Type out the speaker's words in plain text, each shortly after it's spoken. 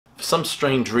some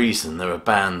strange reason, there are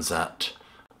bands that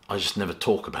I just never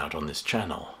talk about on this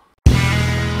channel.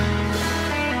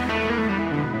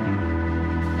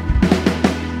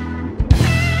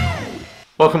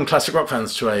 Welcome classic rock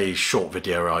fans to a short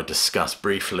video where I discuss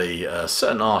briefly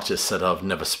certain artists that I've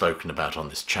never spoken about on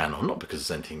this channel, not because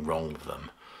there's anything wrong with them.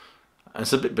 And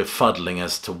it's a bit befuddling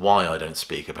as to why I don't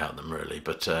speak about them really,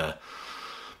 but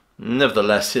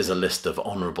nevertheless here's a list of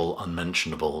honourable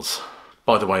unmentionables.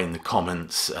 By the way, in the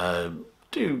comments,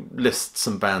 do list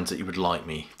some bands that you would like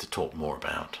me to talk more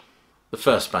about. The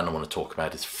first band I want to talk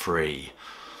about is Free.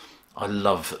 I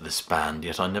love this band,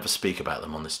 yet I never speak about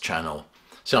them on this channel.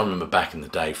 See, I remember back in the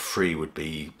day, Free would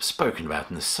be spoken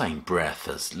about in the same breath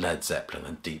as Led Zeppelin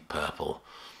and Deep Purple.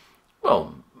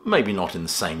 Well, maybe not in the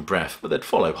same breath, but they'd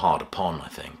follow hard upon, I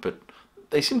think. But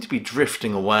they seem to be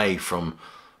drifting away from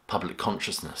public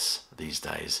consciousness these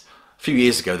days. A few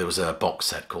years ago there was a box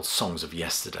set called Songs of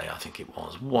Yesterday, I think it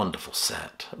was. Wonderful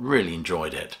set. Really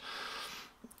enjoyed it.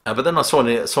 But then I saw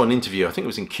an interview, I think it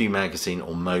was in Q Magazine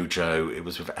or Mojo. It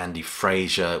was with Andy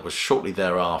Fraser. It was shortly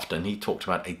thereafter, and he talked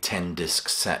about a 10-disc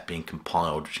set being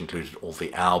compiled, which included all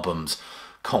the albums,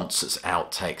 concerts,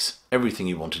 outtakes. Everything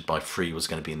you wanted by Free was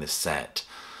going to be in this set.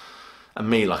 And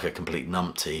me, like a complete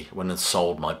numpty, went and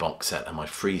sold my box set and my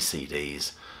Free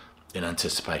CDs in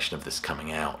anticipation of this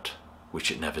coming out, which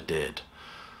it never did.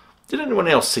 Did anyone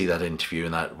else see that interview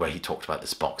and that where he talked about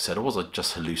this box set, or was I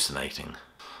just hallucinating?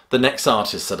 The next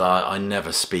artist that I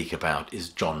never speak about is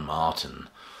John Martyn.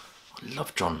 I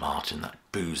love John Martyn, that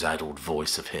booze-addled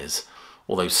voice of his.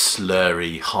 All those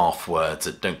slurry half words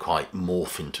that don't quite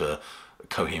morph into a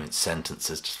coherent sentence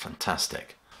is just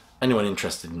fantastic. Anyone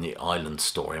interested in the Island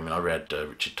story? I mean, I read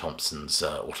Richard Thompson's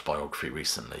autobiography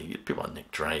recently. People like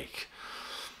Nick Drake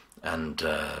and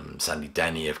Sandy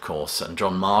Denny, of course, and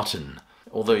John Martyn,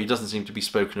 although he doesn't seem to be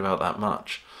spoken about that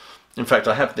much. In fact,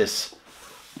 I have this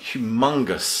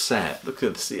humongous set. Look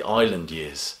at this, the Island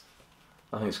Years.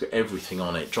 I think it's got everything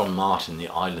on it. John Martyn, the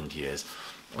Island Years.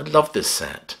 I love this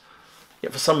set.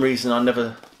 Yet for some reason I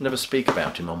never speak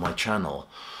about him on my channel.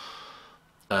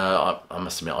 I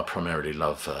must admit I primarily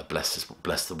love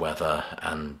Bless the Weather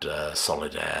and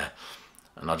Solid Air,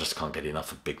 and I just can't get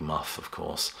enough of Big Muff, of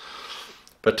course.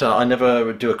 But I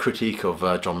never do a critique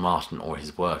of John Martyn or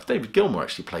his work. David Gilmour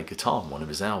actually played guitar on one of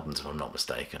his albums, if I'm not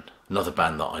mistaken. Another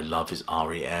band that I love is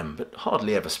R.E.M., but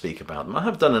hardly ever speak about them. I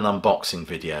have done an unboxing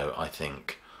video, I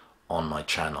think, on my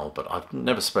channel, but I've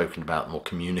never spoken about them or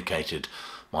communicated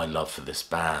my love for this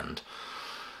band.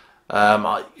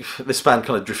 This band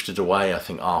kind of drifted away, I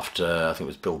think, after, I think it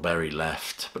was Bill Berry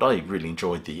left, but I really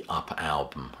enjoyed the Up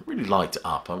album. I really liked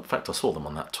Up. In fact, I saw them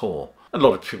on that tour. A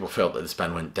lot of people felt that this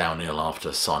band went downhill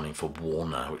after signing for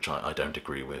Warner, which I don't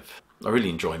agree with. I really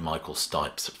enjoy Michael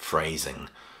Stipe's phrasing,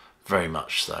 very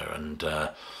much so, and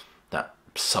that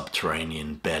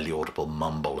subterranean, barely audible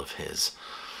mumble of his.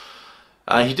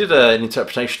 He did an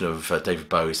interpretation of David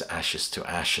Bowie's Ashes to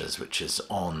Ashes, which is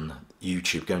on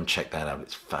YouTube. Go and check that out,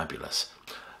 it's fabulous.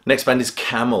 Next band is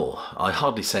Camel. I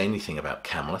hardly say anything about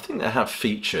Camel. I think they have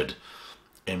featured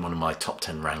in one of my top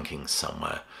 10 rankings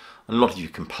somewhere. And a lot of you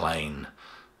complain,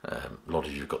 a lot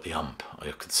of you have got the ump,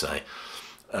 I could say,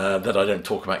 that I don't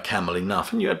talk about Camel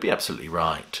enough, and you'd be absolutely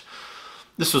right.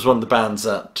 This was one of the bands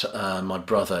that my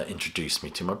brother introduced me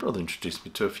to. My brother introduced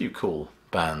me to a few cool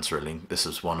bands, really. This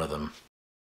is one of them.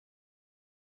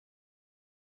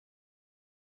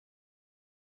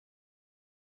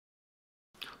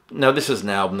 Now, this is an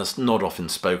album that's not often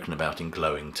spoken about in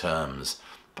glowing terms,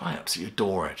 but I absolutely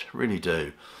adore it, really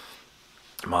do.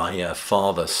 My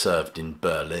father served in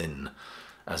Berlin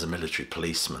as a military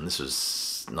policeman. This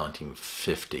was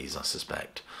 1950s, I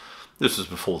suspect. This was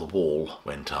before the wall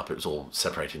went up. It was all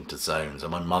separated into zones.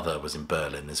 And my mother was in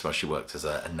Berlin. This is where she worked as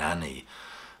a nanny.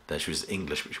 There she was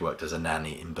English, but she worked as a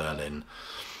nanny in Berlin.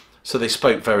 So they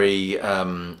spoke very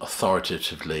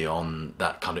authoritatively on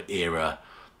that kind of era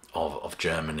of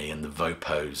Germany and the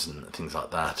Vopos and things like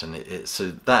that. And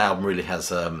so that album really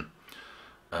has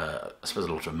I suppose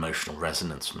a lot of emotional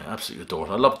resonance for me. I absolutely adore it.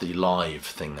 I love the live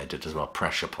thing they did as well,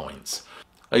 Pressure Points.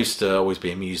 I used to always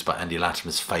be amused by Andy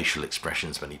Latimer's facial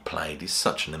expressions when he played. He's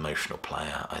such an emotional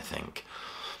player, I think.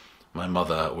 My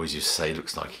mother always used to say,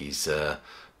 looks like he's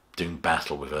doing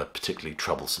battle with a particularly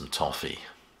troublesome toffee.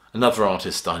 Another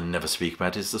artist I never speak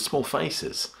about is the Small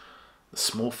Faces. The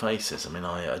Small Faces, I mean,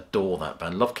 I adore that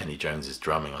band. Love Kenny Jones's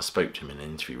drumming. I spoke to him in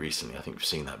an interview recently. I think you've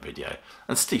seen that video.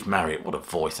 And Steve Marriott, what a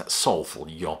voice, that soulful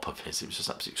yop of his. It was just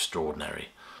absolutely extraordinary.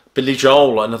 Billy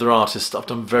Joel, another artist I've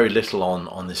done very little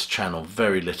on this channel,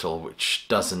 very little, which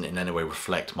doesn't in any way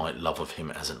reflect my love of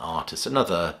him as an artist.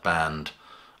 Another band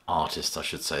artist, I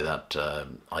should say, that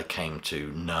I came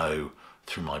to know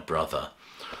through my brother.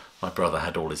 My brother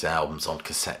had all his albums on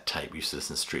cassette tape. We used to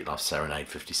listen to Street Life Serenade,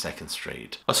 52nd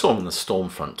Street. I saw him on the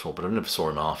Stormfront tour, but I never saw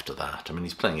him after that. I mean,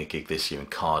 he's playing a gig this year in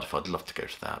Cardiff. I'd love to go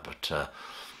to that, but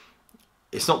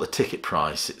it's not the ticket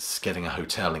price, it's getting a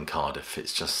hotel in Cardiff.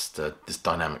 It's just this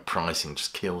dynamic pricing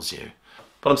just kills you.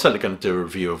 But I'm certainly going to do a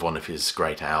review of one of his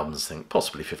great albums, I think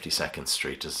possibly 52nd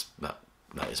Street, as that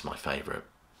is my favourite.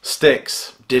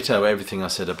 Styx, ditto everything I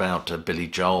said about Billy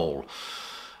Joel.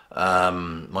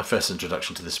 My first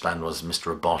introduction to this band was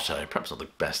Mr. Roboto, perhaps not the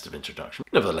best of introduction.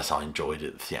 Nevertheless, I enjoyed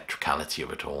it, the theatricality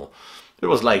of it all. It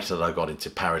was later that I got into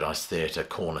Paradise Theatre,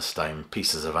 Cornerstone,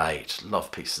 Pieces of Eight,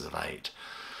 love Pieces of Eight.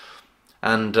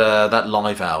 And that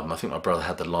live album, I think my brother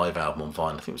had the live album on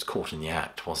vinyl, I think it was Caught in the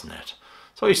Act, wasn't it?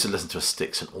 So I used to listen to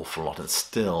Styx an awful lot and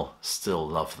still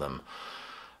love them.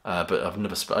 But I don't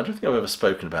think I've ever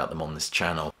spoken about them on this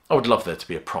channel. I would love there to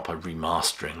be a proper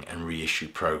remastering and reissue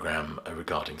program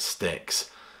regarding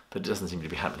Styx, but it doesn't seem to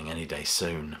be happening any day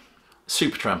soon.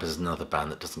 Supertramp is another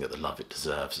band that doesn't get the love it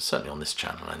deserves, certainly on this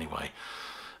channel anyway.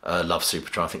 Love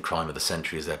Supertramp. I think Crime of the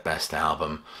Century is their best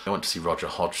album. I went to see Roger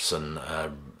Hodgson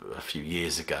a few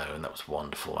years ago, and that was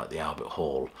wonderful, at the Albert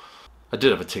Hall. I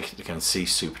did have a ticket to go and see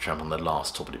Supertramp on their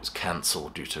last tour, but it was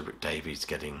cancelled due to Rick Davies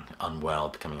getting unwell,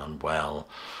 becoming unwell.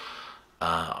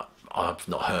 I've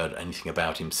not heard anything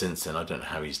about him since then. I don't know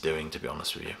how he's doing, to be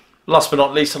honest with you. Last but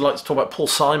not least, I'd like to talk about Paul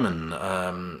Simon.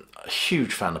 A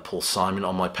huge fan of Paul Simon.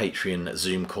 On my Patreon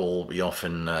Zoom call, we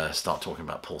often start talking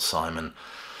about Paul Simon.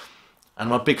 And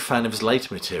I'm a big fan of his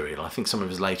later material. I think some of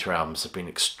his later albums have been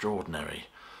extraordinary.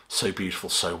 So Beautiful,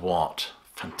 So What?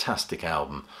 Fantastic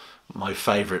album. My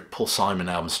favourite Paul Simon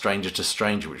album, Stranger to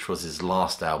Stranger, which was his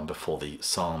last album before the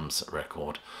Psalms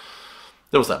record.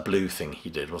 There was that Blue thing he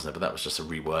did, wasn't it? But that was just a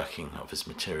reworking of his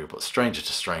material. But Stranger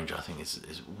to Stranger, I think, is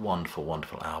a wonderful,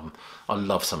 wonderful album. I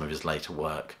love some of his later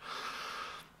work.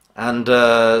 And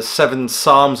Seven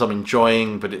Psalms I'm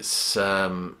enjoying, but it's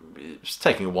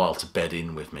taking a while to bed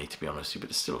in with me, to be honest with you. But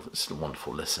it's still a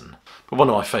wonderful listen. But one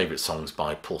of my favourite songs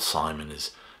by Paul Simon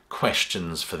is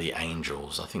Questions for the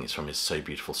Angels. I think it's from his So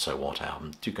Beautiful, So What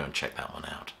album. Do go and check that one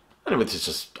out. Anyway, this is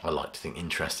just, I like to think,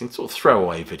 interesting, sort of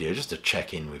throwaway video, just to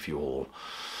check in with you all.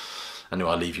 Anyway,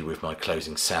 I'll leave you with my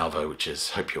closing salvo, which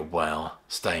is, hope you're well,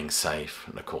 staying safe,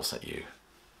 and of course that you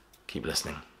keep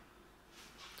listening.